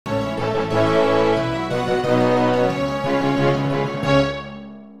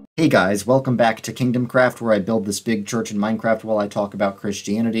Hey guys, welcome back to KingdomCraft, where I build this big church in Minecraft while I talk about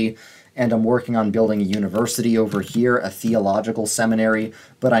Christianity. And I'm working on building a university over here, a theological seminary,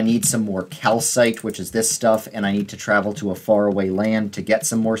 but I need some more calcite, which is this stuff, and I need to travel to a faraway land to get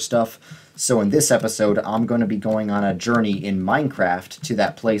some more stuff. So in this episode, I'm going to be going on a journey in Minecraft to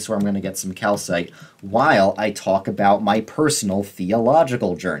that place where I'm going to get some calcite, while I talk about my personal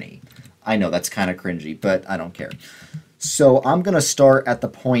theological journey. I know that's kind of cringy, but I don't care. So I'm going to start at the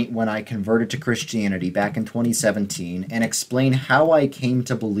point when I converted to Christianity back in 2017 and explain how I came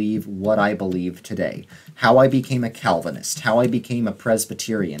to believe what I believe today. How I became a Calvinist, how I became a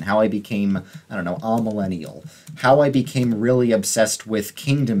Presbyterian, how I became, I don't know, amillennial, how I became really obsessed with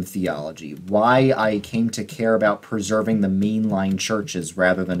kingdom theology, why I came to care about preserving the mainline churches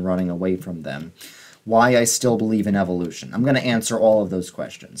rather than running away from them, why I still believe in evolution. I'm going to answer all of those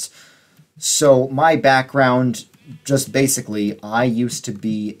questions. So my background, just basically, I used to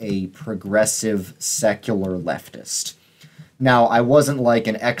be a progressive secular leftist. Now, I wasn't like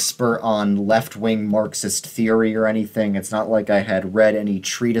an expert on left-wing Marxist theory or anything. It's not like I had read any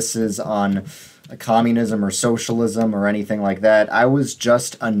treatises on communism or socialism or anything like that. I was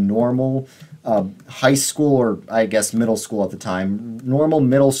just a normal high school, or I guess middle school at the time, normal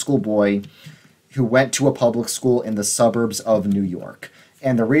middle school boy who went to a public school in the suburbs of New York.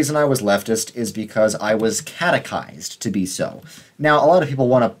 And the reason I was leftist is because I was catechized to be so. Now, a lot of people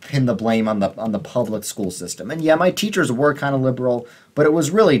want to pin the blame on the public school system. And yeah, my teachers were kind of liberal, but it was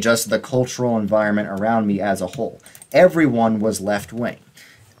really just the cultural environment around me as a whole. Everyone was left-wing.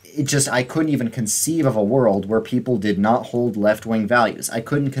 I couldn't even conceive of a world where people did not hold left-wing values. I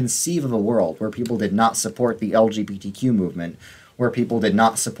couldn't conceive of a world where people did not support the LGBTQ movement, where people did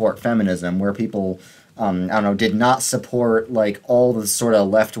not support feminism, where people did not support like all the sort of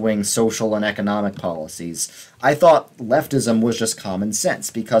left-wing social and economic policies. I thought leftism was just common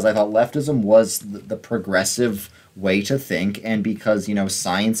sense because I thought leftism was the progressive way to think, and because,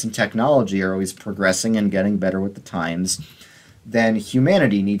 science and technology are always progressing and getting better with the times, then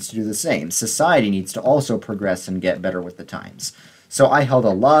humanity needs to do the same. Society needs to also progress and get better with the times. So I held a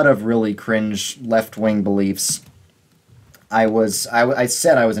lot of really cringe left-wing beliefs. I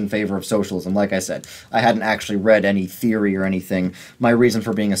said I was in favor of socialism. Like I said, I hadn't actually read any theory or anything. My reason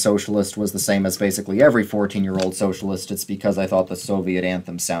for being a socialist was the same as basically every 14-year-old socialist. It's because I thought the Soviet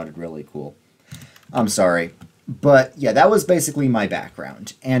anthem sounded really cool. I'm sorry. But yeah, that was basically my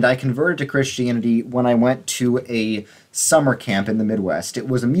background. And I converted to Christianity when I went to a summer camp in the Midwest. It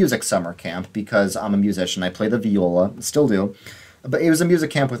was a music summer camp because I'm a musician. I play the viola, still do. But it was a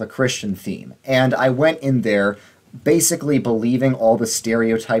music camp with a Christian theme. And I went in there basically believing all the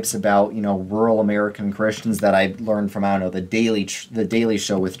stereotypes about, rural American Christians that I learned from, the Daily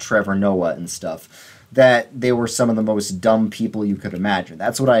Show with Trevor Noah and stuff, that they were some of the most dumb people you could imagine.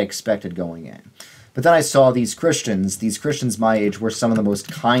 That's what I expected going in. But then I saw these Christians my age were some of the most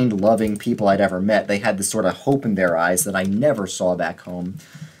kind, loving people I'd ever met. They had this sort of hope in their eyes that I never saw back home.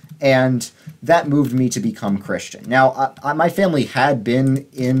 And that moved me to become Christian. Now, my family had been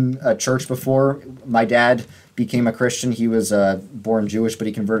in a church before. My dad became a Christian. He was born Jewish, but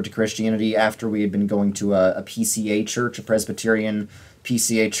he converted to Christianity after we had been going to a PCA church, a Presbyterian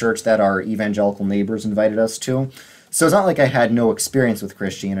PCA church that our evangelical neighbors invited us to. So it's not like I had no experience with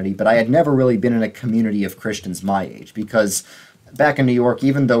Christianity, but I had never really been in a community of Christians my age, because back in New York,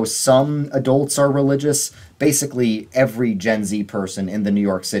 even though some adults are religious, basically every Gen Z person in the New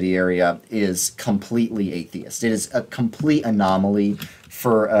York City area is completely atheist. It is a complete anomaly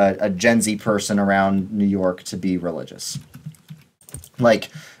for a Gen Z person around New York to be religious. Like,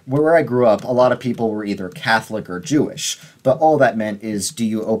 where I grew up, a lot of people were either Catholic or Jewish, but all that meant is, do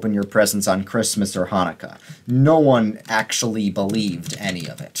you open your presents on Christmas or Hanukkah? No one actually believed any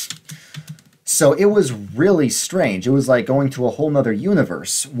of it. So it was really strange. It was like going to a whole nother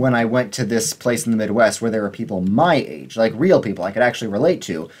universe when I went to this place in the Midwest where there were people my age, like real people I could actually relate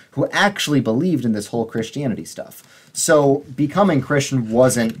to, who actually believed in this whole Christianity stuff. So becoming Christian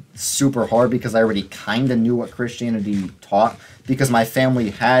wasn't super hard because I already kind of knew what Christianity taught, because my family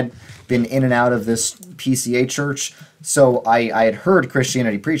had been in and out of this PCA church. So I had heard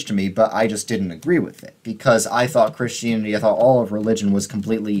Christianity preached to me, but I just didn't agree with it because I thought all of religion was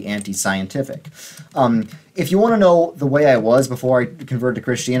completely anti-scientific. If you want to know the way I was before I converted to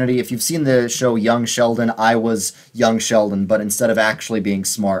Christianity, if you've seen the show Young Sheldon, I was young Sheldon, but instead of actually being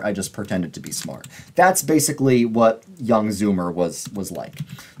smart, I just pretended to be smart. That's basically what young Zoomer was like.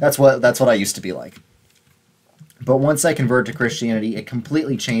 That's what I used to be like. But once I converted to Christianity, it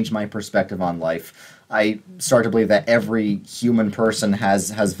completely changed my perspective on life. I started to believe that every human person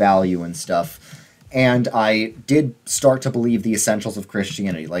has value and stuff. And I did start to believe the essentials of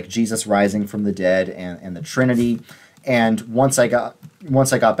Christianity, like Jesus rising from the dead and the Trinity. And once I got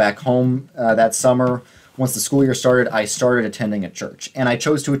back home that summer, once the school year started, I started attending a church. And I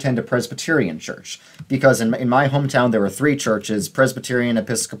chose to attend a Presbyterian church because in my hometown there were three churches: Presbyterian,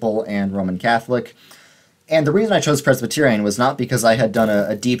 Episcopal, and Roman Catholic. And the reason I chose Presbyterian was not because I had done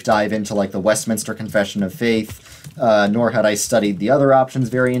a deep dive into like the Westminster Confession of Faith, nor had I studied the other options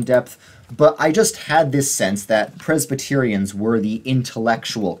very in depth, but I just had this sense that Presbyterians were the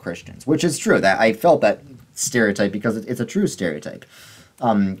intellectual Christians, which is true. That I felt that stereotype because it's a true stereotype.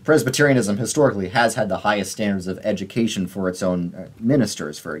 Presbyterianism historically has had the highest standards of education for its own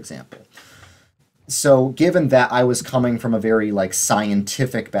ministers, for example. So given that I was coming from a very like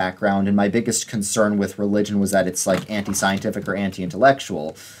scientific background, and my biggest concern with religion was that it's like anti-scientific or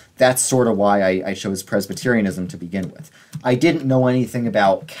anti-intellectual, that's sort of why I chose Presbyterianism to begin with. I didn't know anything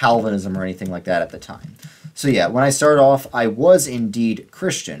about Calvinism or anything like that at the time. So yeah, when I started off, I was indeed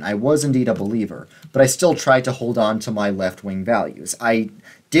Christian. I was indeed a believer, but I still tried to hold on to my left-wing values. I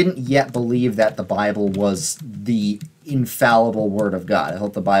didn't yet believe that the Bible was the infallible Word of God. I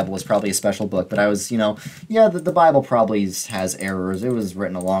thought the Bible was probably a special book, but I was, yeah, the Bible probably has errors. It was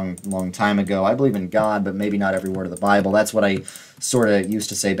written a long time ago. I believe in God, but maybe not every word of the Bible. That's what I sort of used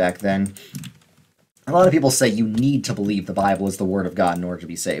to say back then. A lot of people say you need to believe the Bible is the Word of God in order to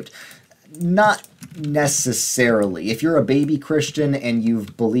be saved. Not necessarily. If you're a baby Christian and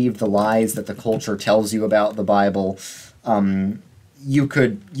you've believed the lies that the culture tells you about the Bible, you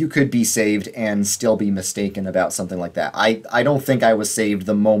could be saved and still be mistaken about something like that. I don't think I was saved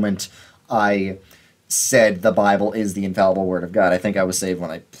the moment I said the Bible is the infallible Word of God. I think I was saved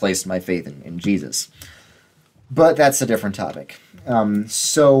when I placed my faith in Jesus. But that's a different topic.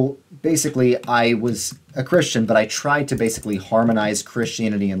 So basically, I was a Christian, but I tried to basically harmonize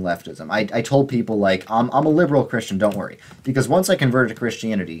Christianity and leftism. I told people, like, I'm a liberal Christian, don't worry. Because once I converted to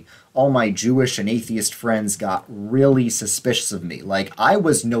Christianity, all my Jewish and atheist friends got really suspicious of me. Like, I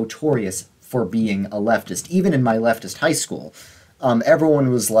was notorious for being a leftist, even in my leftist high school.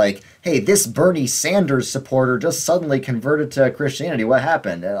 Everyone was like, hey, this Bernie Sanders supporter just suddenly converted to Christianity. What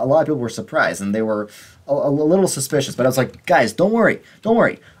happened? A lot of people were surprised, and they were a little suspicious. But I was like, guys, don't worry.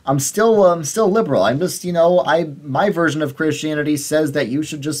 I'm still liberal. I'm just, my version of Christianity says that you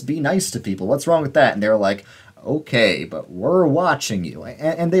should just be nice to people. What's wrong with that? And they were like, okay, but we're watching you.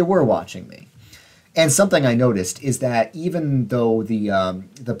 And they were watching me. And something I noticed is that even though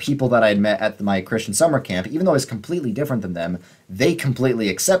the people that I had met at my Christian summer camp, even though I was completely different than them, they completely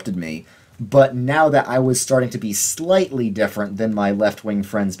accepted me. But now that I was starting to be slightly different than my left-wing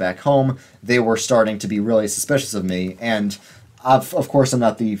friends back home, they were starting to be really suspicious of me. And of course, I'm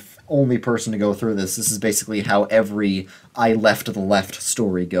not the only person to go through this. This is basically how every I left the left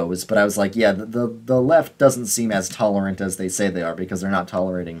story goes. But I was like, yeah, the left doesn't seem as tolerant as they say they are because they're not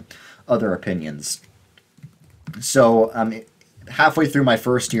tolerating other opinions. So halfway through my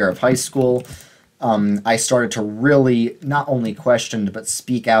first year of high school, I started to really not only question but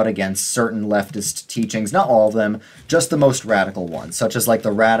speak out against certain leftist teachings, not all of them, just the most radical ones, such as like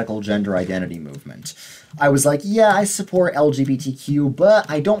the radical gender identity movement. I was like, yeah, I support LGBTQ, but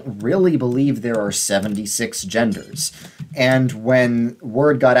I don't really believe there are 76 genders. And when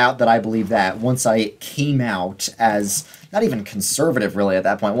word got out that I believe that, once I came out as not even conservative really at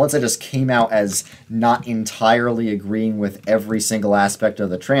that point, once I just came out as not entirely agreeing with every single aspect of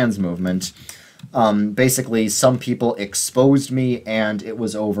the trans movement, basically some people exposed me and it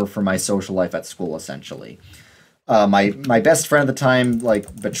was over for my social life at school, essentially. My best friend at the time,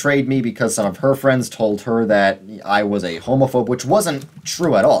 like, betrayed me because some of her friends told her that I was a homophobe, which wasn't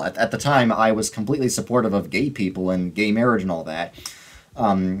true at all. At the time, I was completely supportive of gay people and gay marriage and all that.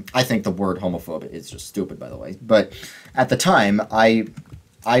 I think the word homophobe is just stupid, by the way. But at the time, I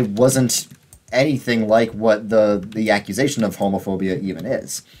wasn't anything like what the accusation of homophobia even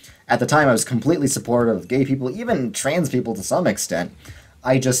is. At the time, I was completely supportive of gay people, even trans people to some extent.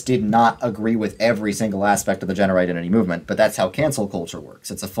 I just did not agree with every single aspect of the gender identity movement, but that's how cancel culture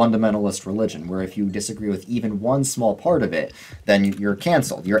works. It's a fundamentalist religion, where if you disagree with even one small part of it, then you're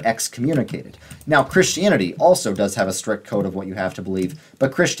canceled, you're excommunicated. Now, Christianity also does have a strict code of what you have to believe,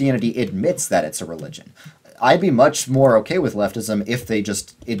 but Christianity admits that it's a religion. I'd be much more okay with leftism if they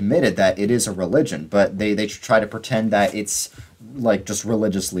just admitted that it is a religion, but they try to pretend that it's like just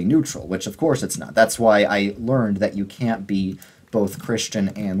religiously neutral, which of course it's not. That's why I learned that you can't be both Christian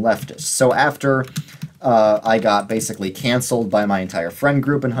and leftist. So after I got basically canceled by my entire friend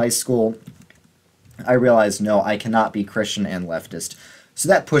group in high school, I realized, no, I cannot be Christian and leftist. So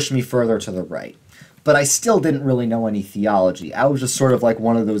that pushed me further to the right. but I still didn't really know any theology. I was just sort of like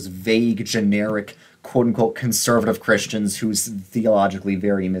one of those vague, generic, quote-unquote conservative Christians who's theologically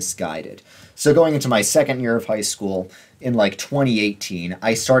very misguided. So going into my second year of high school, in like 2018,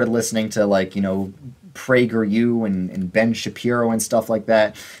 I started listening to like, PragerU and Ben Shapiro and stuff like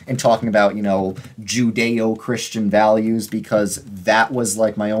that, and talking about, Judeo-Christian values, because that was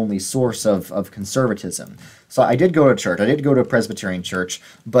like my only source of conservatism. So I did go to church. I did go to a Presbyterian church,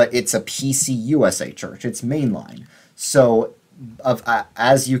 but it's a PCUSA church. It's mainline. So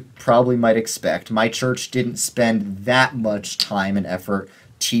as you probably might expect, my church didn't spend that much time and effort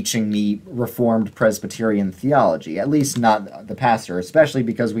teaching me Reformed Presbyterian theology, at least not the pastor, especially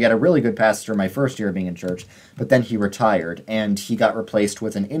because we had a really good pastor my first year of being in church, but then he retired, and he got replaced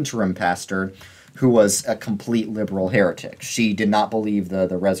with an interim pastor who was a complete liberal heretic. She did not believe the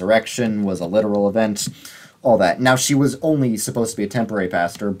resurrection was a literal event, all that. Now, she was only supposed to be a temporary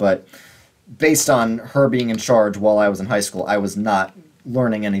pastor, but based on her being in charge while I was in high school, I was not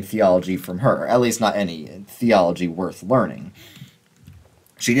learning any theology from her, at least not any theology worth learning.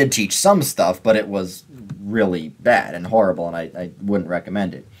 She did teach some stuff, but it was really bad and horrible, and I wouldn't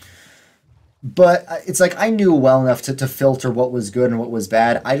recommend it. But it's like I knew well enough to filter what was good and what was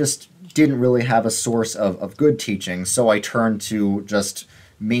bad. I just didn't really have a source of good teaching, so I turned to just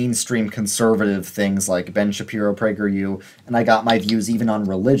mainstream conservative things like Ben Shapiro, PragerU, and I got my views even on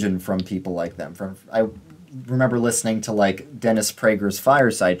religion from people like them. I remember listening to like Dennis Prager's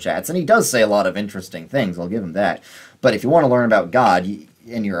Fireside Chats, and he does say a lot of interesting things, I'll give him that. But if you want to learn about God,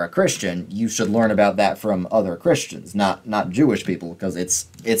 and you're a Christian, you should learn about that from other Christians, not Jewish people, because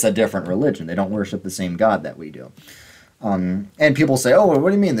it's a different religion. They don't worship the same God that we do. And people say, oh, what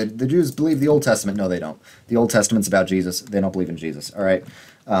do you mean? The Jews believe the Old Testament. No, they don't. The Old Testament's about Jesus. They don't believe in Jesus. All right.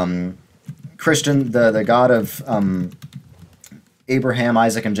 Christian, the God of Abraham,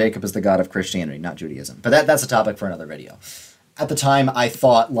 Isaac, and Jacob is the God of Christianity, not Judaism. But that's a topic for another video. At the time, I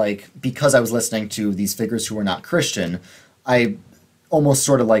thought, like, because I was listening to these figures who were not Christian, I almost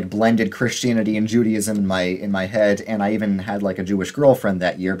sort of like blended Christianity and Judaism in my head, and I even had like a Jewish girlfriend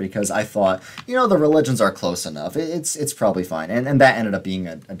that year because I thought, the religions are close enough. It's probably fine, and that ended up being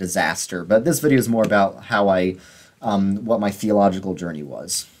a disaster. But this video is more about how what my theological journey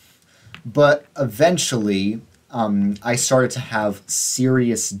was. But eventually, I started to have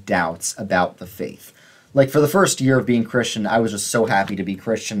serious doubts about the faith. Like, for the first year of being Christian, I was just so happy to be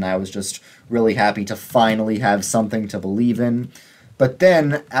Christian. I was just really happy to finally have something to believe in. But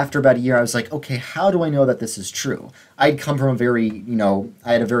then, after about a year, I was like, okay, how do I know that this is true? I'd come from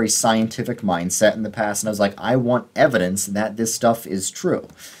I had a very scientific mindset in the past, and I was like, I want evidence that this stuff is true.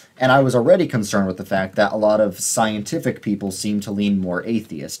 And I was already concerned with the fact that a lot of scientific people seem to lean more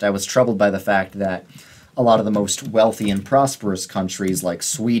atheist. I was troubled by the fact that a lot of the most wealthy and prosperous countries, like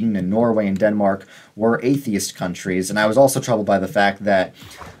Sweden and Norway and Denmark, were atheist countries. And I was also troubled by the fact that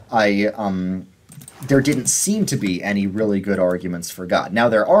there didn't seem to be any really good arguments for God. Now,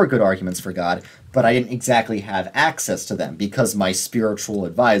 there are good arguments for God, but I didn't exactly have access to them because my spiritual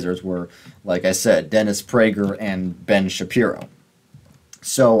advisors were, like I said, Dennis Prager and Ben Shapiro.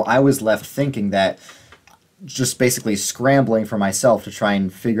 So I was left thinking that, just basically scrambling for myself to try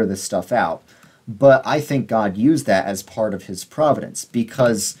and figure this stuff out. But I think God used that as part of his providence,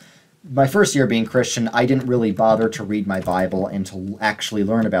 because my first year being Christian, I didn't really bother to read my Bible and to actually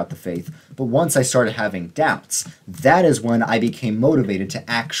learn about the faith. But once I started having doubts, that is when I became motivated to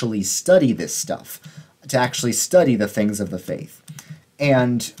actually study this stuff, to actually study the things of the faith.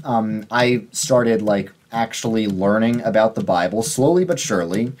 And I started, like, actually learning about the Bible, slowly but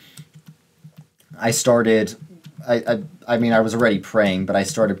surely. I started, I mean, I was already praying, but I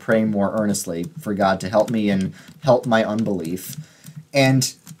started praying more earnestly for God to help me and help my unbelief.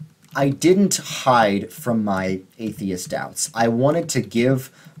 And I didn't hide from my atheist doubts. I wanted to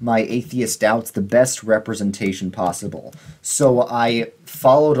give my atheist doubts the best representation possible. So I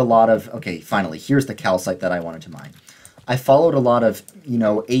followed a lot of, okay, finally, here's the calcite that I wanted to mine. I followed a lot of,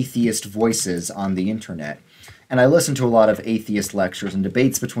 atheist voices on the internet, and I listened to a lot of atheist lectures and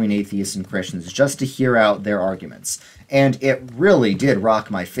debates between atheists and Christians just to hear out their arguments. And it really did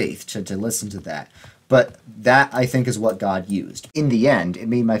rock my faith to listen to that. But that, I think, is what God used. In the end, it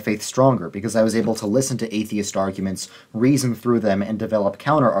made my faith stronger because I was able to listen to atheist arguments, reason through them, and develop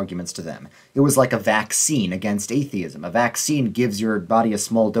counter-arguments to them. It was like a vaccine against atheism. A vaccine gives your body a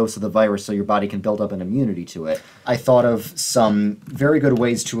small dose of the virus so your body can build up an immunity to it. I thought of some very good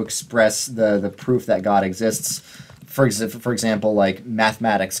ways to express the proof that God exists. For example, like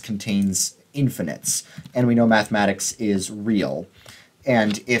mathematics contains infinites, and we know mathematics is real.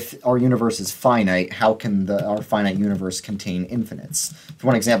 And if our universe is finite, how can our finite universe contain infinites? For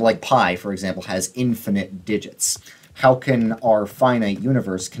one example, like pi, for example, has infinite digits. How can our finite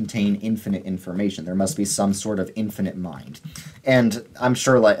universe contain infinite information? There must be some sort of infinite mind. And I'm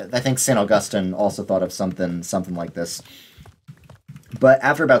sure, like, I think St. Augustine also thought of something like this. But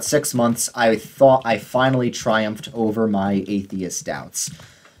after about 6 months, I thought I finally triumphed over my atheist doubts.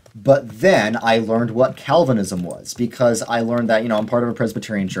 But then I learned what Calvinism was, because I learned that, I'm part of a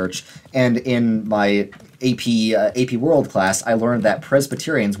Presbyterian church, and in my AP World class, I learned that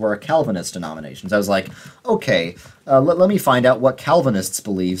Presbyterians were a Calvinist denomination. So I was like, okay, let me find out what Calvinists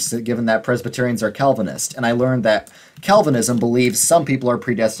believe, given that Presbyterians are Calvinist. And I learned that Calvinism believes some people are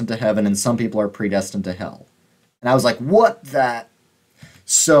predestined to heaven and some people are predestined to hell. And I was like, what that?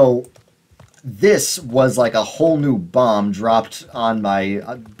 So this was like a whole new bomb dropped on my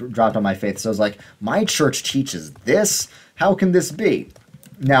faith. So I was like, my church teaches this? How can this be?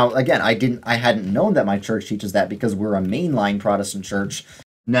 Now, again, I hadn't known that my church teaches that because we're a mainline Protestant church.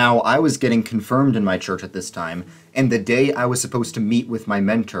 Now, I was getting confirmed in my church at this time, and the day I was supposed to meet with my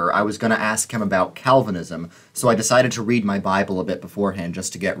mentor, I was going to ask him about Calvinism, so I decided to read my Bible a bit beforehand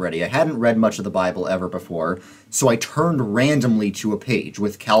just to get ready. I hadn't read much of the Bible ever before, so I turned randomly to a page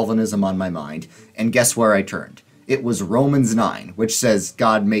with Calvinism on my mind, and guess where I turned? It was Romans 9, which says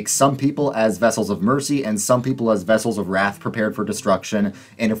God makes some people as vessels of mercy and some people as vessels of wrath prepared for destruction,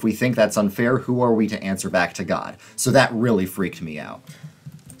 and if we think that's unfair, who are we to answer back to God? So that really freaked me out.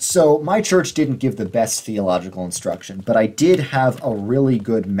 So my church didn't give the best theological instruction, but I did have a really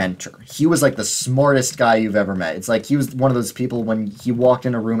good mentor. He was like the smartest guy you've ever met. It's like he was one of those people, when he walked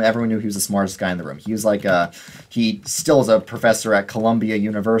in a room, everyone knew he was the smartest guy in the room. He was like he still is a professor at Columbia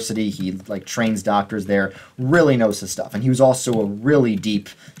University. He like trains doctors there, really knows his stuff. And he was also a really deep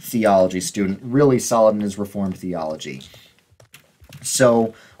theology student, really solid in his Reformed theology.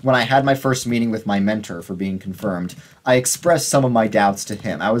 So when I had my first meeting with my mentor for being confirmed, I expressed some of my doubts to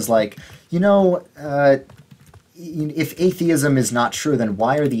him. I was like, if atheism is not true, then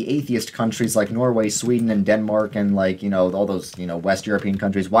why are the atheist countries like Norway, Sweden, and Denmark, and like, all those, West European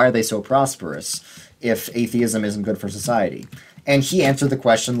countries, why are they so prosperous if atheism isn't good for society? And he answered the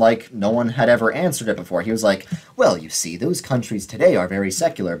question like no one had ever answered it before. He was like, well, you see, those countries today are very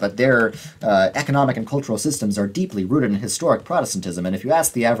secular, but their economic and cultural systems are deeply rooted in historic Protestantism, and if you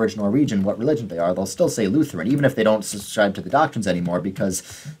ask the average Norwegian what religion they are, they'll still say Lutheran, even if they don't subscribe to the doctrines anymore, because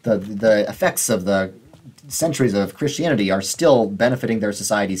the effects of the centuries of Christianity are still benefiting their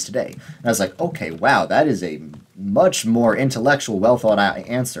societies today. And I was like, okay, wow, that is a much more intellectual, well-thought-out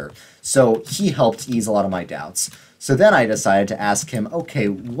answer. So he helped ease a lot of my doubts. So then I decided to ask him, okay,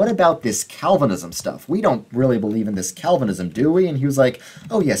 what about this Calvinism stuff? We don't really believe in this Calvinism, do we? And he was like,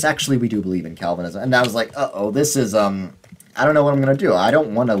 oh yes, actually we do believe in Calvinism. And I was like, uh-oh, this is, I don't know what I'm going to do. I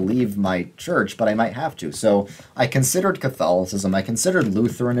don't want to leave my church, but I might have to. So I considered Catholicism. I considered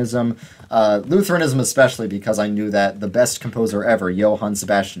Lutheranism. Lutheranism especially because I knew that the best composer ever, Johann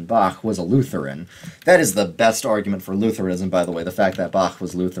Sebastian Bach, was a Lutheran. That is the best argument for Lutheranism, by the way, the fact that Bach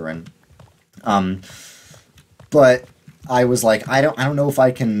was Lutheran. But I was like, I don't know if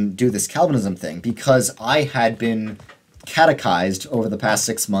I can do this Calvinism thing, because I had been catechized over the past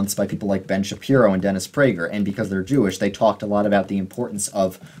 6 months by people like Ben Shapiro and Dennis Prager, and because they're Jewish, they talked a lot about the importance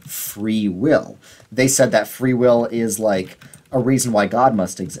of free will. They said that free will is like a reason why God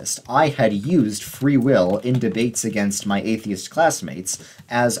must exist. I had used free will in debates against my atheist classmates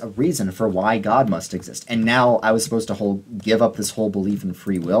as a reason for why God must exist, and now I was supposed to give up this whole belief in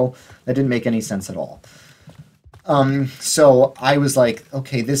free will? That didn't make any sense at all. So I was like,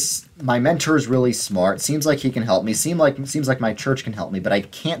 okay, my mentor is really smart. Seems like he can help me. Seems like my church can help me, but I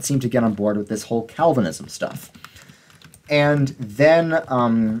can't seem to get on board with this whole Calvinism stuff. And then,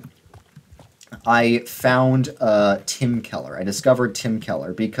 I found Tim Keller. I discovered Tim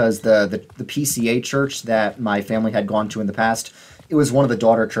Keller because the PCA church that my family had gone to in the past, it was one of the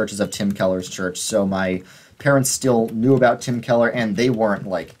daughter churches of Tim Keller's church. So my parents still knew about Tim Keller, and they weren't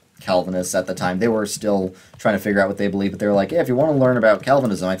like Calvinists at the time. They were still trying to figure out what they believe, but they were like, hey, if you want to learn about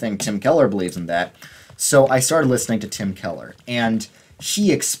Calvinism, I think Tim Keller believes in that. So I started listening to Tim Keller, and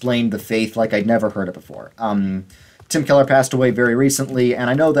he explained the faith like I'd never heard it before. Tim Keller passed away very recently, and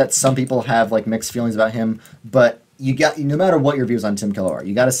I know that some people have like mixed feelings about him, but no matter what your views on Tim Keller are,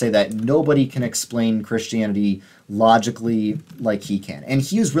 you got to say that nobody can explain Christianity logically like he can. And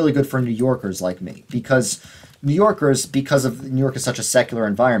he was really good for New Yorkers like me, because New Yorkers, because of New York is such a secular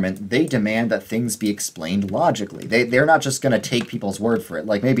environment, they demand that things be explained logically. They're not just going to take people's word for it.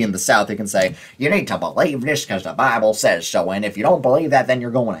 Like maybe in the South, they can say, you need to believe this because the Bible says so, and if you don't believe that, then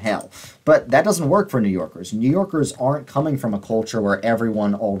you're going to hell. But that doesn't work for New Yorkers. New Yorkers aren't coming from a culture where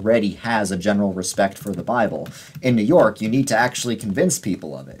everyone already has a general respect for the Bible. In New York, you need to actually convince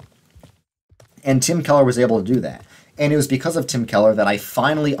people of it. And Tim Keller was able to do that. And it was because of Tim Keller that I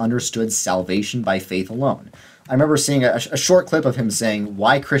finally understood salvation by faith alone. I remember seeing a short clip of him saying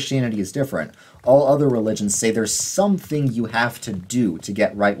why Christianity is different. All other religions say there's something you have to do to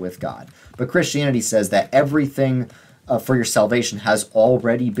get right with God. But Christianity says that everything for your salvation has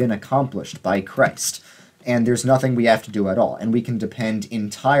already been accomplished by Christ. And there's nothing we have to do at all. And we can depend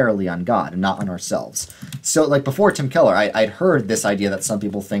entirely on God and not on ourselves. So, like before Tim Keller, I'd heard this idea that some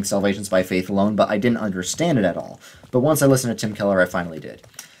people think salvation's by faith alone, but I didn't understand it at all. But once I listened to Tim Keller, I finally did.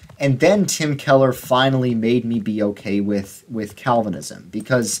 And then Tim Keller finally made me be okay with Calvinism,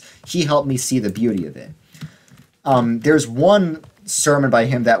 because he helped me see the beauty of it. There's one sermon by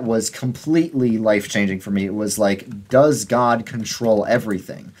him that was completely life-changing for me. It was like, does God control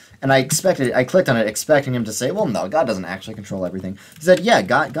everything? And I clicked on it expecting him to say, well, no, God doesn't actually control everything. He said, yeah,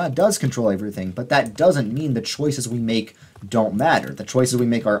 God does control everything, but that doesn't mean the choices we make don't matter. The choices we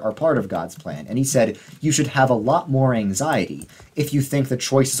make are part of God's plan. And he said, you should have a lot more anxiety if you think the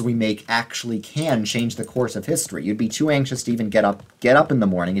choices we make actually can change the course of history. You'd be too anxious to even get up in the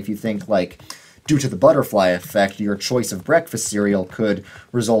morning if you think, like, due to the butterfly effect, your choice of breakfast cereal could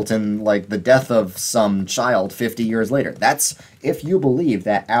result in, like, the death of some child 50 years later. That's if you believe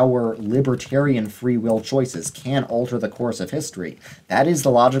that our libertarian free will choices can alter the course of history. That is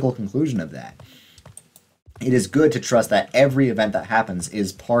the logical conclusion of that. It is good to trust that every event that happens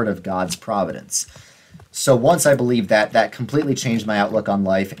is part of God's providence. So once I believed that, that completely changed my outlook on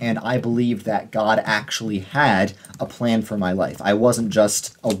life, and I believed that God actually had a plan for my life. I wasn't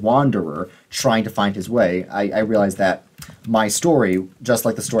just a wanderer trying to find his way. I realized that my story, just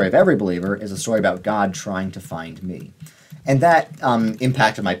like the story of every believer, is a story about God trying to find me. And that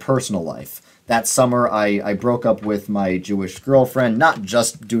impacted my personal life. That summer, I broke up with my Jewish girlfriend, not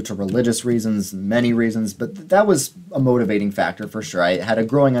just due to religious reasons, many reasons, but that was a motivating factor for sure. I had a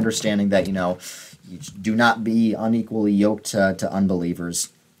growing understanding that, you do not be unequally yoked to unbelievers.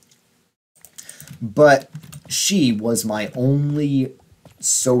 But she was my only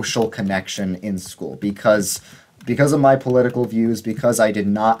social connection in school because of my political views, because I did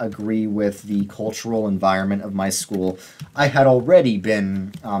not agree with the cultural environment of my school. I had already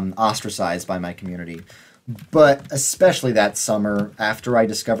been ostracized by my community. But especially that summer, after I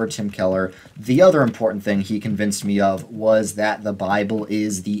discovered Tim Keller, the other important thing he convinced me of was that the Bible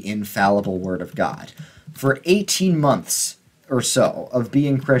is the infallible Word of God. For 18 months or so of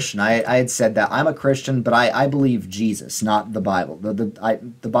being Christian, I had said that I'm a Christian, but I believe Jesus, not the Bible.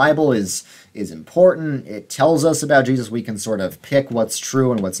 The Bible is important. It tells us about Jesus. We can sort of pick what's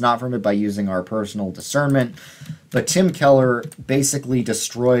true and what's not from it by using our personal discernment. But Tim Keller basically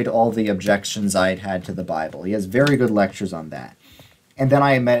destroyed all the objections I had had to the Bible. He has very good lectures on that. And then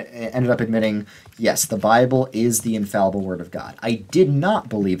I ended up admitting, yes, the Bible is the infallible Word of God. I did not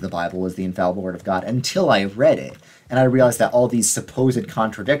believe the Bible was the infallible Word of God until I read it. And I realized that all these supposed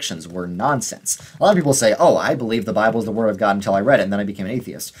contradictions were nonsense. A lot of people say, oh, I believe the Bible is the Word of God until I read it, and then I became an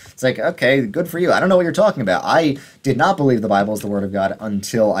atheist. It's like, okay, good for you. I don't know what you're talking about. I did not believe the Bible is the Word of God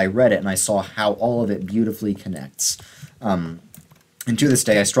until I read it, and I saw how all of it beautifully connects. And to this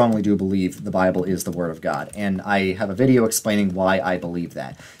day, I strongly do believe the Bible is the Word of God, and I have a video explaining why I believe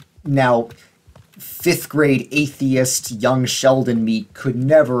that. Now, 5th grade atheist young Sheldon me could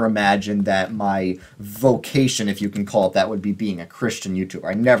never imagine that my vocation, if you can call it that, would be being a Christian YouTuber.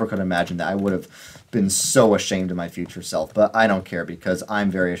 I never could imagine that. I would have been so ashamed of my future self, but I don't care because I'm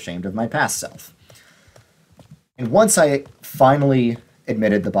very ashamed of my past self. And once I finally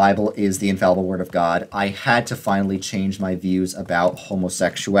admitted the Bible is the infallible Word of God, I had to finally change my views about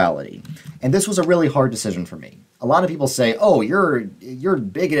homosexuality. And this was a really hard decision for me. A lot of people say, oh, you're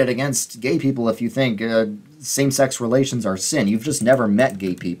bigoted against gay people if you think same-sex relations are sin. You've just never met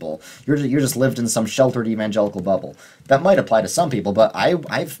gay people. You're just lived in some sheltered evangelical bubble. That might apply to some people, but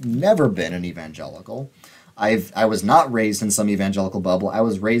I've never been an evangelical. I was not raised in some evangelical bubble. I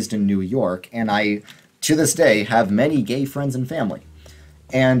was raised in New York, and I, to this day, have many gay friends and family.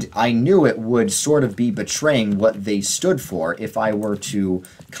 And I knew it would sort of be betraying what they stood for if I were to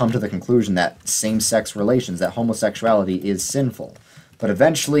come to the conclusion that same-sex relations, that homosexuality is sinful. But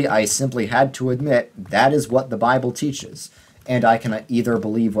eventually I simply had to admit that is what the Bible teaches. And I can either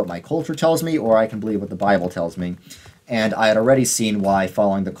believe what my culture tells me or I can believe what the Bible tells me. and I had already seen why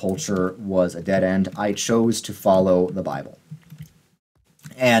following the culture was a dead end. I chose to follow the Bible.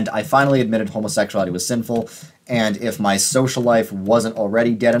 And I finally admitted homosexuality was sinful, and if my social life wasn't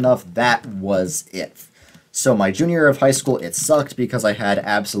already dead enough, that was it. So my junior year of high school, it sucked because I had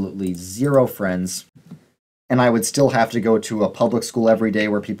absolutely zero friends, and I would still have to go to a public school every day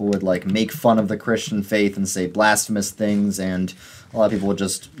where people would, like, make fun of the Christian faith and say blasphemous things, and a lot of people would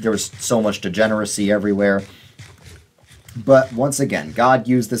just, there was so much degeneracy everywhere. But once again, God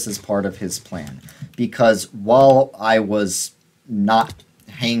used this as part of his plan, because while I was not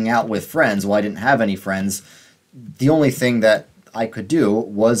hanging out with friends, while I didn't have any friends, the only thing that I could do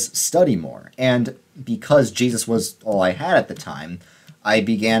was study more. And because Jesus was all I had at the time, I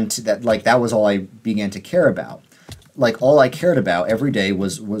began to, that was all I began to care about. Like, all I cared about every day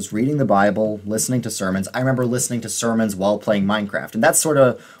was reading the Bible, listening to sermons. I remember listening to sermons while playing Minecraft, and that's sort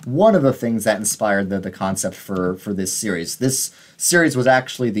of one of the things that inspired the concept for this series. This series was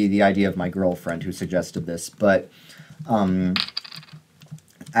actually the idea of my girlfriend who suggested this, but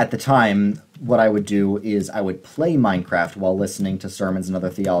at the time, what I would do is I would play Minecraft while listening to sermons and other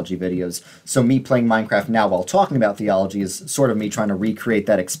theology videos. So me playing Minecraft now while talking about theology is sort of me trying to recreate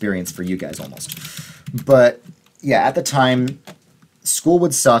that experience for you guys almost. But yeah, at the time, school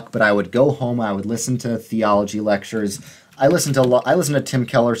would suck, but I would go home, I would listen to theology lectures. I listened to Tim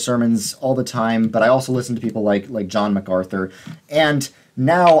Keller sermons all the time, but I also listened to people like John MacArthur. And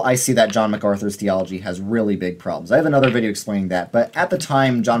now I see that John MacArthur's theology has really big problems. I have another video explaining that, but at the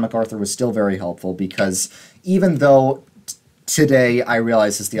time, John MacArthur was still very helpful, because even though today I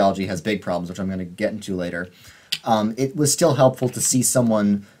realize his theology has big problems, which I'm going to get into later, it was still helpful to see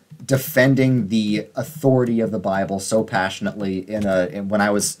someone defending the authority of the Bible so passionately when I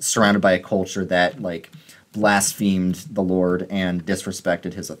was surrounded by a culture that, like, blasphemed the Lord and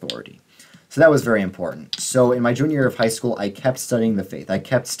disrespected his authority. So that was very important. So in my junior year of high school, I kept studying the faith. I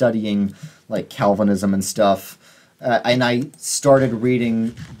kept studying, like, Calvinism and stuff, and I started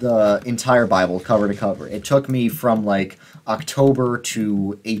reading the entire Bible cover to cover. It took me from, like, October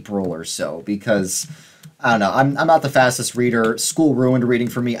to April or so, because I don't know, I'm not the fastest reader. School ruined reading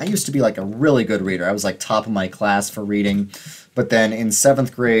for me. I used to be, like, a really good reader. I was, like, top of my class for reading, but then in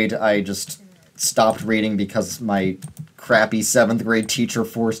 7th grade, I just stopped reading because my crappy 7th grade teacher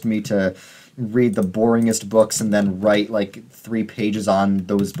forced me to read the boringest books and then write, like, 3 pages on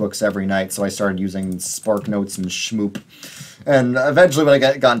those books every night, so I started using Spark Notes and Schmoop. And eventually, when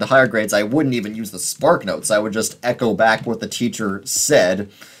I got into higher grades, I wouldn't even use the Spark Notes. I would just echo back what the teacher said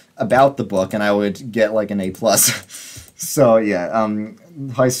about the book, and I would get, like, an A+. So, yeah,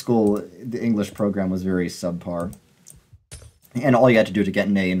 high school, the English program was very subpar. And all you had to do to get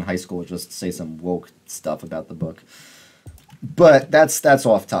an A in high school was just say some woke stuff about the book. But that's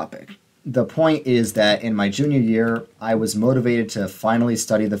off topic. The point is that in my junior year, I was motivated to finally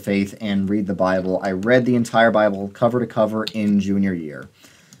study the faith and read the Bible. I read the entire Bible cover to cover in junior year.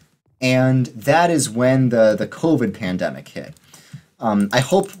 And that is when the COVID pandemic hit. I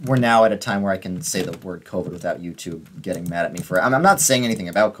hope we're now at a time where I can say the word COVID without YouTube getting mad at me for it. I'm not saying anything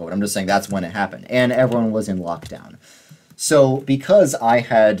about COVID. I'm just saying that's when it happened. And everyone was in lockdown. So because I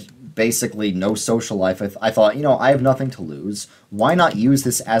had basically no social life, I thought, you know, I have nothing to lose. Why not use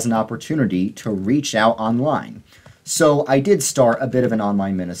this as an opportunity to reach out online? So I did start a bit of an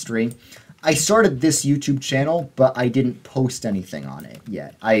online ministry. I started this YouTube channel, but I didn't post anything on it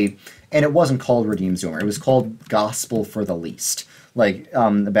yet. And it wasn't called Redeem Zoomer. It was called Gospel for the Least. Like,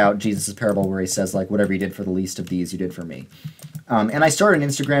 about Jesus' parable where he says, like, whatever you did for the least of these, you did for me. And I started an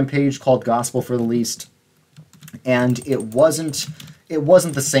Instagram page called Gospel for the Least, and it wasn't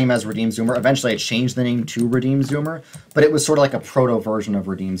the same as Redeem Zoomer. Eventually I changed the name to Redeem Zoomer, but it was sort of like a proto version of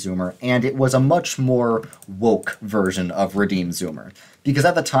Redeem Zoomer, and it was a much more woke version of Redeem Zoomer. Because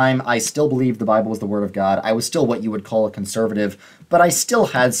at the time, I still believed the Bible was the Word of God. I was still what you would call a conservative, but I still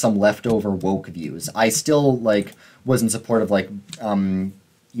had some leftover woke views. I still, like, was in support of, like,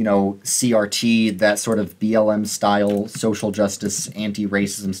 you know, CRT, that sort of BLM style social justice,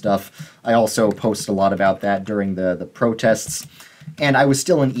 anti-racism stuff. I also posted a lot about that during the protests. And I was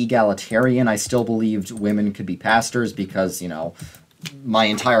still an egalitarian. I still believed women could be pastors because, you know, my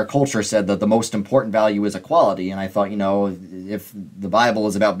entire culture said that the most important value is equality. And I thought, you know, if the Bible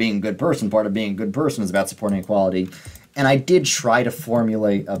is about being a good person, part of being a good person is about supporting equality. And I did try to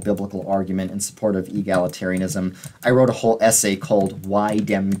formulate a biblical argument in support of egalitarianism. I wrote a whole essay called Why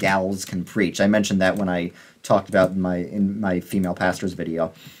Dem Gals Can Preach. I mentioned that when I talked about in my female pastors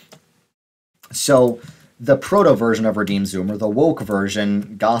video. So the proto version of Redeem Zoomer, the woke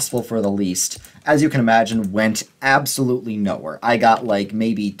version, Gospel for the Least, as you can imagine, went absolutely nowhere. I got, like,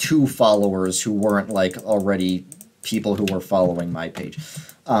 maybe 2 followers who weren't, like, already people who were following my page.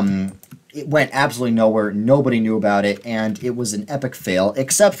 It went absolutely nowhere. Nobody knew about it, and it was an epic fail,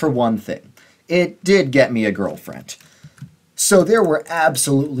 except for one thing. It did get me a girlfriend. So there were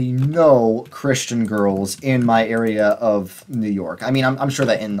absolutely no Christian girls in my area of New York. I mean, I'm sure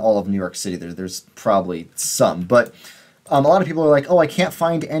that in all of New York City there's probably some, but a lot of people are like, oh, I can't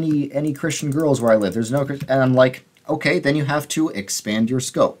find any Christian girls where I live. There's no, and I'm like, okay, then you have to expand your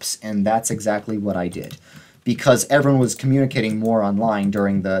scopes, and that's exactly what I did, because everyone was communicating more online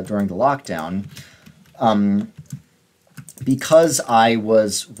during the lockdown. Because I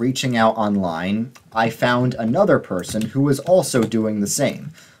was reaching out online, I found another person who was also doing the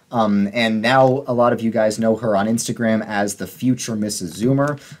same. And now a lot of you guys know her on Instagram as the future Mrs.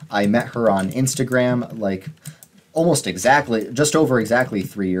 Zoomer. I met her on Instagram like almost exactly, just over exactly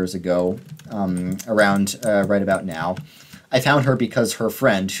 3 years ago, around right about now. I found her because her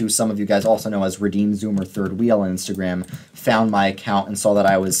friend, who some of you guys also know as Redeem Zoomer Third Wheel on Instagram, found my account and saw that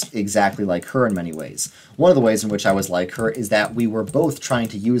I was exactly like her in many ways. One of the ways in which I was like her is that we were both trying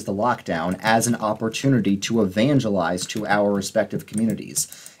to use the lockdown as an opportunity to evangelize to our respective communities.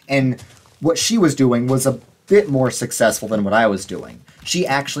 And what she was doing was a bit more successful than what I was doing. She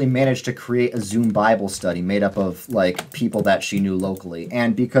actually managed to create a Zoom Bible study made up of like people that she knew locally.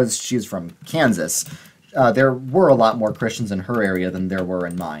 And because she's from Kansas, there were a lot more Christians in her area than there were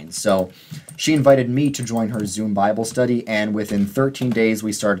in mine. So she invited me to join her Zoom Bible study, and within 13 days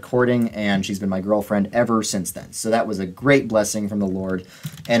we started courting, and she's been my girlfriend ever since then. So that was a great blessing from the Lord,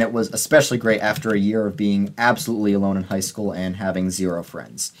 and it was especially great after a year of being absolutely alone in high school and having zero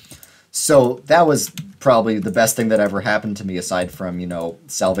friends. So that was probably the best thing that ever happened to me aside from,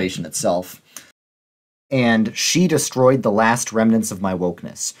 salvation itself. And she destroyed the last remnants of my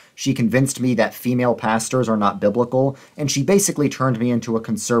wokeness. She convinced me that female pastors are not biblical, and she basically turned me into a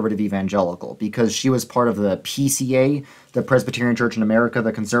conservative evangelical, because she was part of the PCA, the Presbyterian Church in America,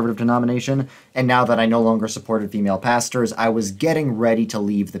 the conservative denomination, and now that I no longer supported female pastors, I was getting ready to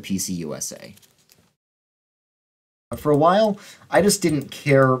leave the PCUSA. For a while, I just didn't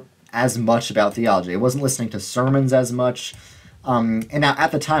care as much about theology. I wasn't listening to sermons as much. And now,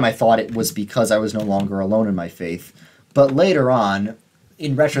 at the time, I thought it was because I was no longer alone in my faith. But later on,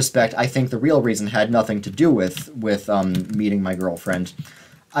 in retrospect, I think the real reason had nothing to do with meeting my girlfriend.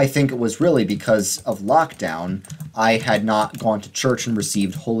 I think it was really because of lockdown. I had not gone to church and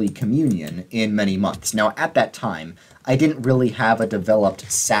received Holy Communion in many months. Now, at that time, I didn't really have a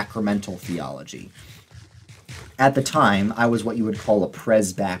developed sacramental theology. At the time, I was what you would call a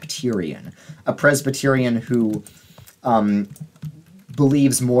Presbyterian. A Presbyterian who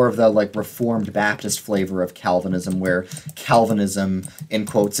believes more of the Reformed Baptist flavor of Calvinism, where Calvinism, in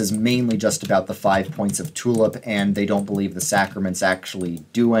quotes, is mainly just about the 5 points of tulip, and they don't believe the sacraments actually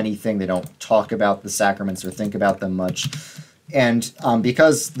do anything. They don't talk about the sacraments or think about them much. And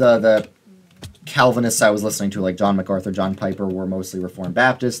because the Calvinists I was listening to, like John MacArthur, John Piper, were mostly Reformed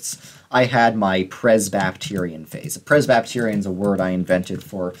Baptists, I had my Presbyterian phase. Presbyterian is a word I invented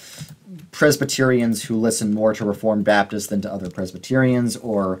for Presbyterians who listen more to Reformed Baptists than to other Presbyterians,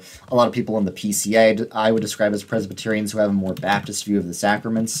 or a lot of people in the PCA I would describe as Presbyterians who have a more Baptist view of the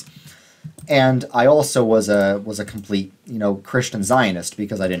sacraments. And I also was a complete, Christian Zionist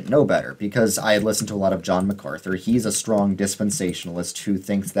because I didn't know better, because I had listened to a lot of John MacArthur. He's a strong dispensationalist who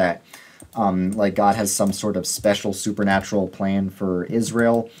thinks that God has some sort of special supernatural plan for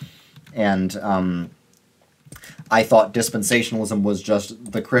Israel, and I thought dispensationalism was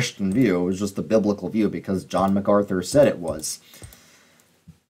just the Christian view. It was just the biblical view because John MacArthur said it was.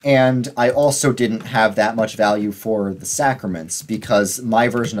 And I also didn't have that much value for the sacraments because my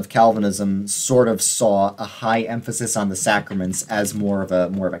version of Calvinism sort of saw a high emphasis on the sacraments as more of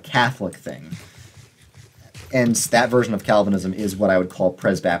a Catholic thing. And that version of Calvinism is what I would call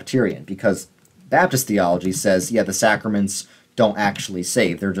Presbyterian, because Baptist theology says, yeah, the sacraments don't actually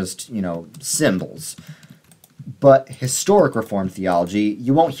save. They're just, symbols. But historic Reformed theology,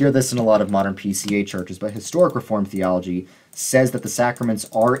 you won't hear this in a lot of modern PCA churches, but historic Reformed theology says that the sacraments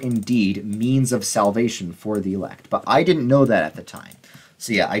are indeed means of salvation for the elect. But I didn't know that at the time.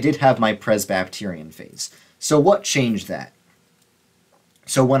 So yeah, I did have my Presbyterian phase. So what changed that?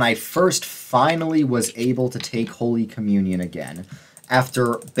 So when I first finally was able to take Holy Communion again,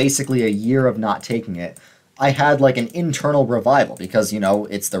 after basically a year of not taking it, I had an internal revival because,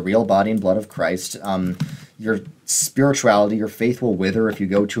 it's the real body and blood of Christ. Your spirituality, your faith will wither if you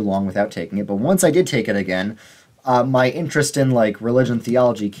go too long without taking it. But once I did take it again, my interest in religion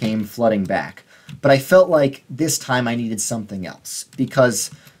theology came flooding back. But I felt like this time I needed something else,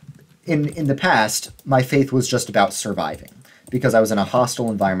 because in the past, my faith was just about surviving. because I was in a hostile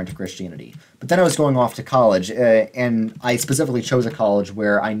environment to Christianity. But then I was going off to college, and I specifically chose a college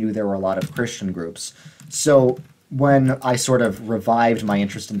where I knew there were a lot of Christian groups. So when I sort of revived my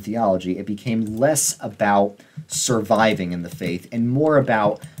interest in theology, it became less about surviving in the faith and more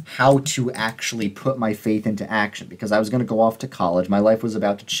about how to actually put my faith into action, because I was going to go off to college. My life was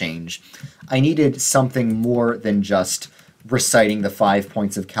about to change. I needed something more than just reciting the 5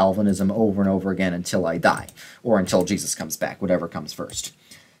 points of Calvinism over and over again until I die, or until Jesus comes back, whatever comes first.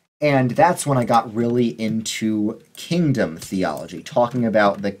 And that's when I got really into kingdom theology, talking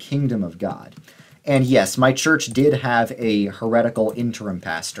about the kingdom of God. And yes, my church did have a heretical interim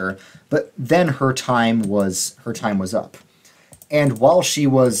pastor, but then her time was up. And while she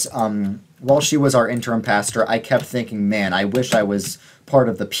was our interim pastor, I kept thinking, man, I wish I was part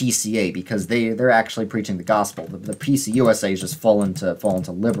of the PCA, because they're actually preaching the gospel. The PCUSA is just fall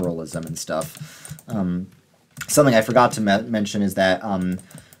into liberalism and stuff. Something I forgot to mention is that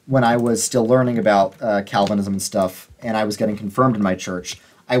when I was still learning about Calvinism and stuff, and I was getting confirmed in my church,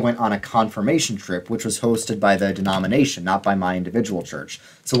 I went on a confirmation trip, which was hosted by the denomination, not by my individual church.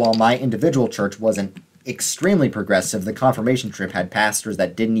 So while my individual church wasn't extremely progressive, the confirmation trip had pastors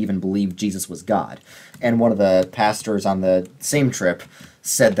that didn't even believe Jesus was God. And one of the pastors on the same trip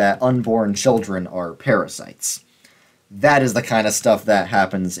said that unborn children are parasites. That is the kind of stuff that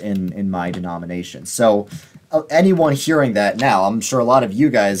happens in my denomination. So anyone hearing that now, I'm sure a lot of you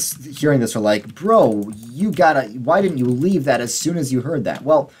guys hearing this are like, bro, why didn't you leave that as soon as you heard that?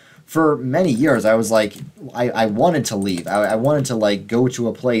 Well, for many years, I was like, I wanted to leave. I wanted to like go to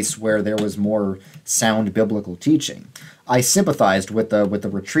a place where there was more sound biblical teaching. I sympathized with the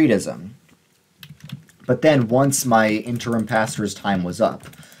retreatism. But then once my interim pastor's time was up,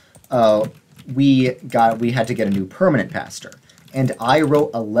 we had to get a new permanent pastor. And I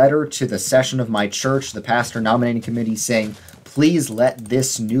wrote a letter to the session of my church, the pastor nominating committee, saying, please let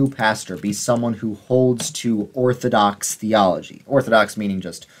this new pastor be someone who holds to Orthodox theology. Orthodox meaning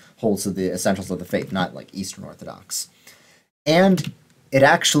just holds to the essentials of the faith, not like Eastern Orthodox. And it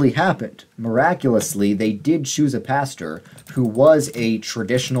actually happened. Miraculously, they did choose a pastor who was a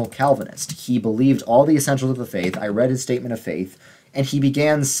traditional Calvinist. He believed all the essentials of the faith. I read his statement of faith, and he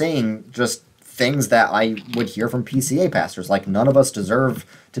began saying just things that I would hear from PCA pastors, like none of us deserve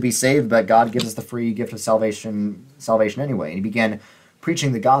to be saved, but God gives us the free gift of salvation anyway. And he began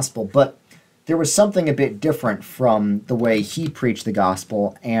preaching the gospel, but there was something a bit different from the way he preached the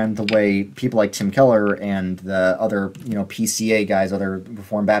gospel and the way people like Tim Keller and the other, PCA guys, other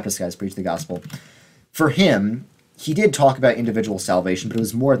Reformed Baptist guys preach the gospel. For him, he did talk about individual salvation, but it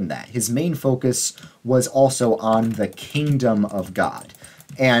was more than that. His main focus was also on the kingdom of God.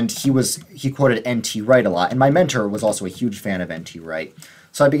 And he quoted N.T. Wright a lot, and my mentor was also a huge fan of N.T. Wright.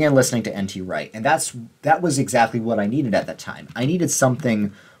 So I began listening to N.T. Wright, and that was exactly what I needed at that time. I needed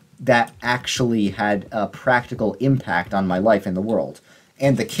something that actually had a practical impact on my life in the world.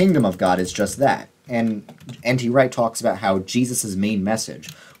 And the kingdom of God is just that. And N.T. Wright talks about how Jesus' main message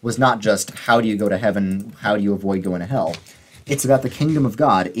was not just how do you go to heaven, how do you avoid going to hell. It's about the kingdom of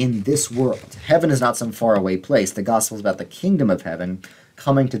God in this world. Heaven is not some faraway place. The gospel is about the kingdom of heaven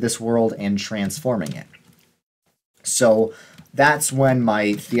coming to this world and transforming it. So that's when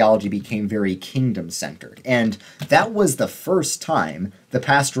my theology became very kingdom-centered. And that was the first time the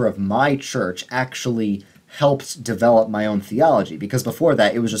pastor of my church actually helped develop my own theology, because before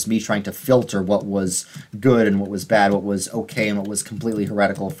that, it was just me trying to filter what was good and what was bad, what was okay and what was completely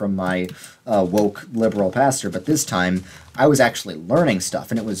heretical from my woke liberal pastor. But this time, I was actually learning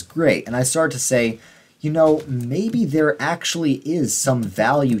stuff, and it was great. And I started to say, maybe there actually is some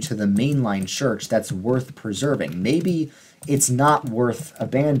value to the mainline church that's worth preserving. Maybe it's not worth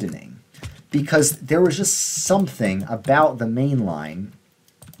abandoning, because there was just something about the mainline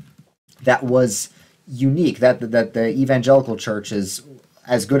that was unique, that the evangelical churches,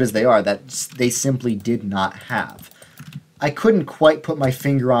 as good as they are, that they simply did not have. I couldn't quite put my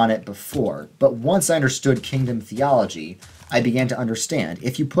finger on it before, but once I understood kingdom theology, I began to understand.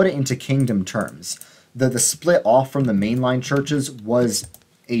 If you put it into kingdom terms, the split off from the mainline churches was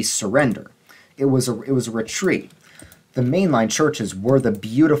a surrender. It was a retreat. The mainline churches were the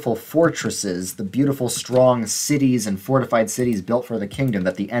beautiful fortresses, the beautiful strong cities and fortified cities built for the kingdom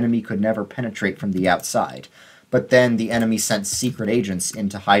that the enemy could never penetrate from the outside. But then the enemy sent secret agents in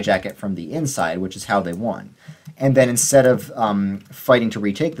to hijack it from the inside, which is how they won. And then instead of fighting to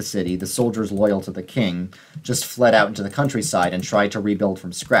retake the city, the soldiers loyal to the king just fled out into the countryside and tried to rebuild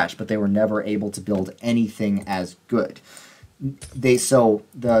from scratch, but they were never able to build anything as good. The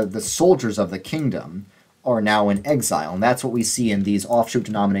soldiers of the kingdom are now in exile, and that's what we see in these offshoot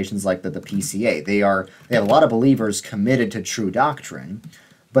denominations like the PCA. They have a lot of believers committed to true doctrine,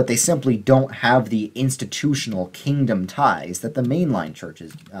 but they simply don't have the institutional kingdom ties that the mainline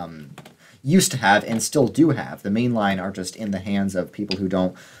churches used to have and still do have. The mainline are just in the hands of people who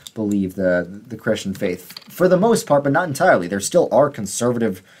don't believe the Christian faith for the most part, but not entirely. There still are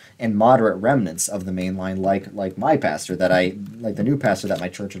conservative and moderate remnants of the mainline, like my pastor like the new pastor that my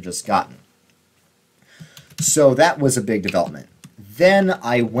church had just gotten. So that was a big development. Then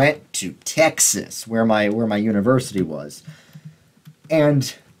I went to Texas, where my university was,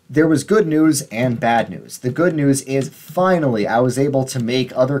 and there was good news and bad news. The good news is finally I was able to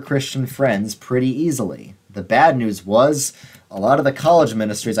make other Christian friends pretty easily. The bad news was a lot of the college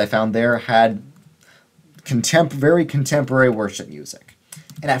ministries I found there had very contemporary worship music.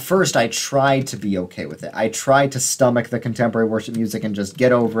 And at first I tried to be okay with it. I tried to stomach the contemporary worship music and just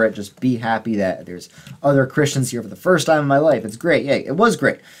get over it, just be happy that there's other Christians here for the first time in my life. It's great. Yay, it was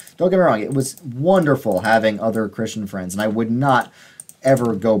great. Don't get me wrong. It was wonderful having other Christian friends, and I would not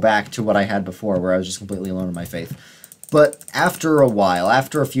ever go back to what I had before, where I was just completely alone in my faith. But after a while,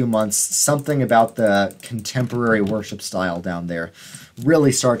 after a few months, something about the contemporary worship style down there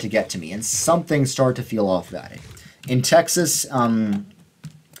really started to get to me, and something started to feel off about it. In Texas,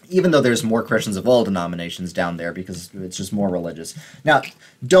 even though there's more Christians of all denominations down there because it's just more religious. Now,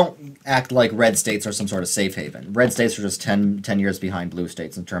 don't act like red states are some sort of safe haven. Red states are just 10 years behind blue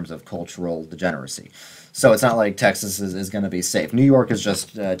states in terms of cultural degeneracy. So it's not like Texas is going to be safe. New York is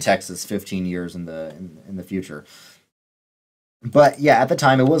just Texas 15 years in the future. But yeah, at the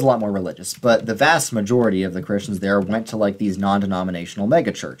time it was a lot more religious. But the vast majority of the Christians there went to like these non-denominational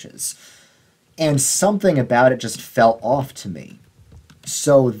megachurches. And something about it just felt off to me.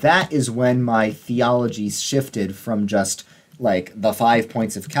 So that is when my theology shifted from just like the 5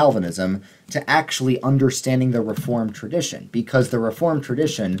 points of Calvinism to actually understanding the Reformed tradition. Because the Reformed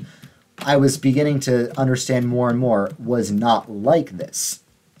tradition, I was beginning to understand more and more, was not like this.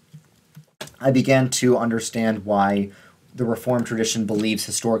 I began to understand why the Reformed tradition believes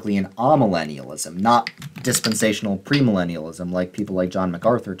historically in amillennialism, not dispensational premillennialism like people like John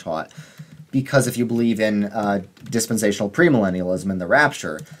MacArthur taught. Because if you believe in dispensational premillennialism and the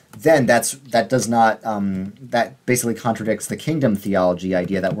rapture, then that basically contradicts the kingdom theology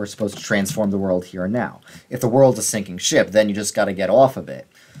idea that we're supposed to transform the world here and now. If the world's a sinking ship, then you just got to get off of it.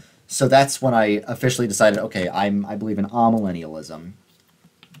 So that's when I officially decided, okay, I believe in amillennialism.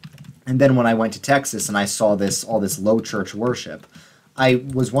 And then when I went to Texas and I saw all this low church worship, I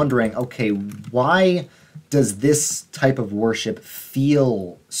was wondering, okay, why does this type of worship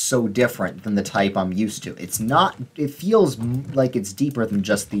feel so different than the type I'm used to? It feels like it's deeper than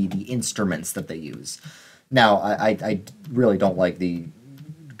just the instruments that they use. Now, I really don't like the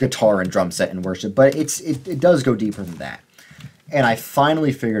guitar and drum set in worship, but it does go deeper than that. And I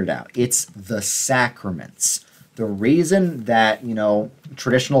finally figured it out. It's the sacraments. The reason that,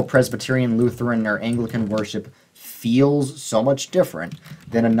 traditional Presbyterian, Lutheran, or Anglican worship feels so much different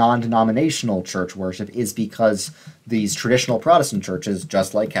than a non-denominational church worship is because these traditional Protestant churches,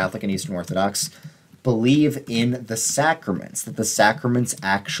 just like Catholic and Eastern Orthodox, believe in the sacraments, that the sacraments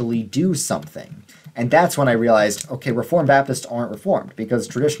actually do something. And that's when I realized, okay, Reformed Baptists aren't Reformed, because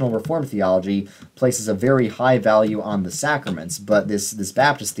traditional Reformed theology places a very high value on the sacraments, but this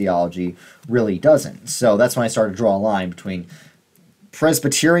Baptist theology really doesn't. So that's when I started to draw a line between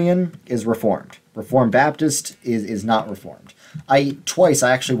Presbyterian is Reformed, Reformed Baptist is not Reformed. Twice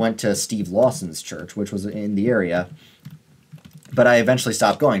I actually went to Steve Lawson's church, which was in the area, but I eventually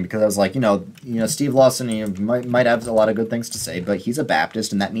stopped going because I was like, Steve Lawson might have a lot of good things to say, but he's a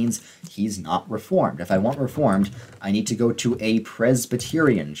Baptist, and that means he's not Reformed. If I want Reformed, I need to go to a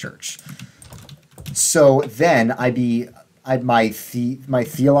Presbyterian church. So then my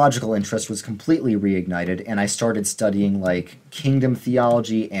theological interest was completely reignited, and I started studying like kingdom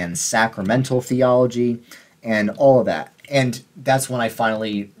theology and sacramental theology and all of that. And that's when I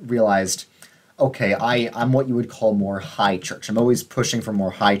finally realized, okay, I'm what you would call more high church. I'm always pushing for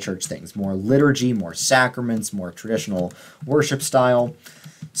more high church things, more liturgy, more sacraments, more traditional worship style.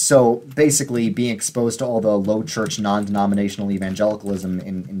 So basically being exposed to all the low church non-denominational evangelicalism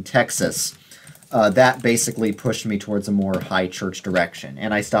in Texas, that basically pushed me towards a more high church direction.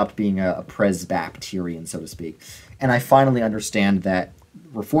 And I stopped being a Presbyterian, so to speak. And I finally understand that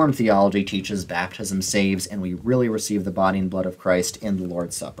Reformed theology teaches baptism saves, and we really receive the body and blood of Christ in the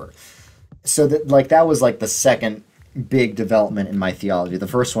Lord's Supper. So that was like the second big development in my theology. The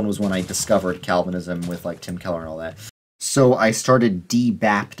first one was when I discovered Calvinism with like Tim Keller and all that. So I started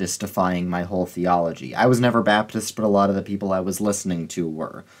de-Baptistifying my whole theology. I was never Baptist, but a lot of the people I was listening to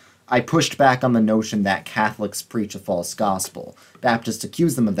were. I pushed back on the notion that Catholics preach a false gospel. Baptists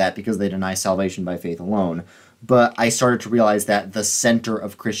accuse them of that because they deny salvation by faith alone. But I started to realize that the center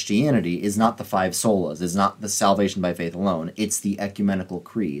of Christianity is not the five solas, is not the salvation by faith alone, it's the ecumenical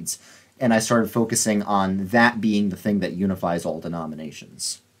creeds. And I started focusing on that being the thing that unifies all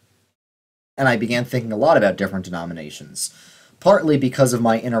denominations. And I began thinking a lot about different denominations, partly because of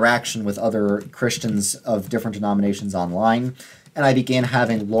my interaction with other Christians of different denominations online, and I began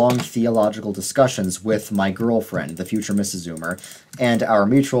having long theological discussions with my girlfriend, the future Mrs. Zoomer, and our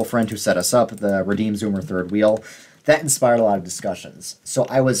mutual friend who set us up, the Redeem Zoomer Third Wheel. That inspired a lot of discussions. So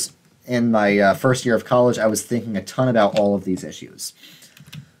I was, in my first year of college, I was thinking a ton about all of these issues.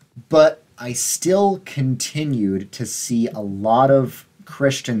 But I still continued to see a lot of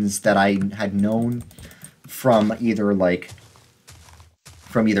Christians that I had known from either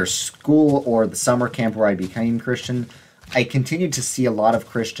school or the summer camp where I became Christian. I continued to see a lot of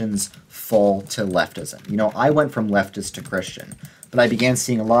Christians fall to leftism. You know, I went from leftist to Christian, but I began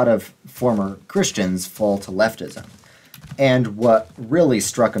seeing a lot of former Christians fall to leftism. And what really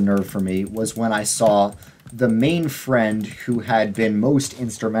struck a nerve for me was when I saw the main friend who had been most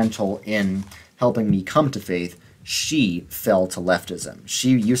instrumental in helping me come to faith, she fell to leftism.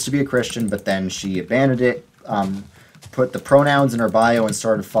 She used to be a Christian, but then she abandoned it, put the pronouns in her bio, and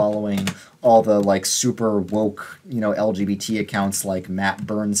started following all the, like, super woke, you know, LGBT accounts like Matt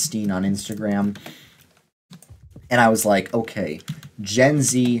Bernstein on Instagram. And I was like, okay, Gen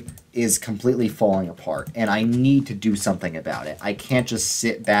Z is completely falling apart, and I need to do something about it. I can't just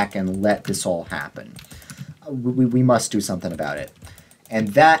sit back and let this all happen. We must do something about it. And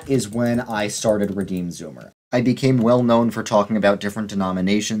that is when I started Redeem Zoomer. I became well known for talking about different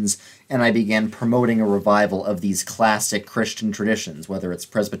denominations, and I began promoting a revival of these classic Christian traditions, whether it's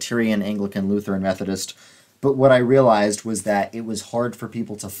Presbyterian, Anglican, Lutheran, Methodist. But what I realized was that it was hard for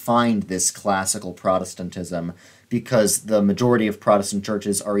people to find this classical Protestantism because the majority of Protestant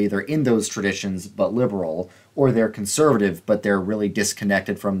churches are either in those traditions but liberal, or they're conservative but they're really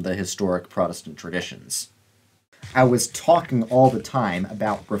disconnected from the historic Protestant traditions. I was talking all the time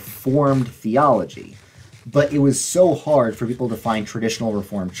about Reformed theology, but it was so hard for people to find traditional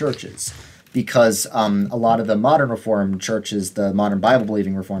Reformed churches because a lot of the modern Reformed churches, the modern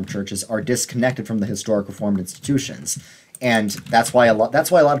Bible-believing Reformed churches, are disconnected from the historic Reformed institutions. And that's why a lot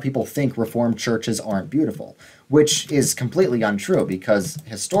of people think Reformed churches aren't beautiful, which is completely untrue because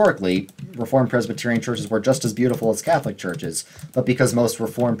historically, Reformed Presbyterian churches were just as beautiful as Catholic churches, but because most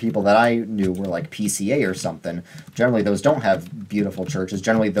Reformed people that I knew were like PCA or something, generally those don't have beautiful churches.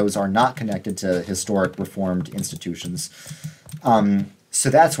 Generally, those are not connected to historic Reformed institutions. So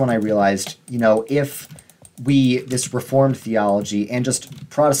that's when I realized, you know, if this Reformed theology and just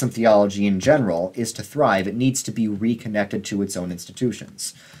Protestant theology in general is to thrive, it needs to be reconnected to its own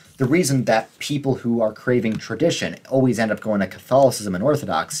institutions. The reason that people who are craving tradition always end up going to Catholicism and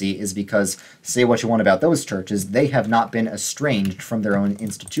Orthodoxy is because, say what you want about those churches, they have not been estranged from their own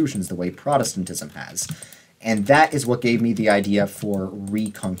institutions the way Protestantism has. And that is what gave me the idea for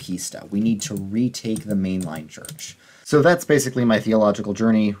Reconquista. We need to retake the mainline church. So that's basically my theological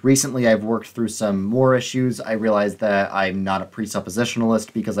journey. Recently, I've worked through some more issues. I realized that I'm not a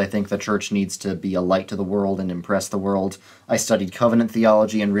presuppositionalist because I think the church needs to be a light to the world and impress the world. I studied covenant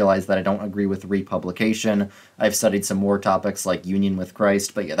theology and realized that I don't agree with republication. I've studied some more topics like union with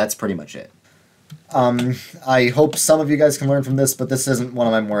Christ, but yeah, that's pretty much it. I hope some of you guys can learn from this, but this isn't one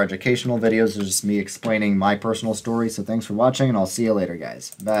of my more educational videos. It's just me explaining my personal story, so thanks for watching, and I'll see you later,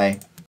 guys. Bye.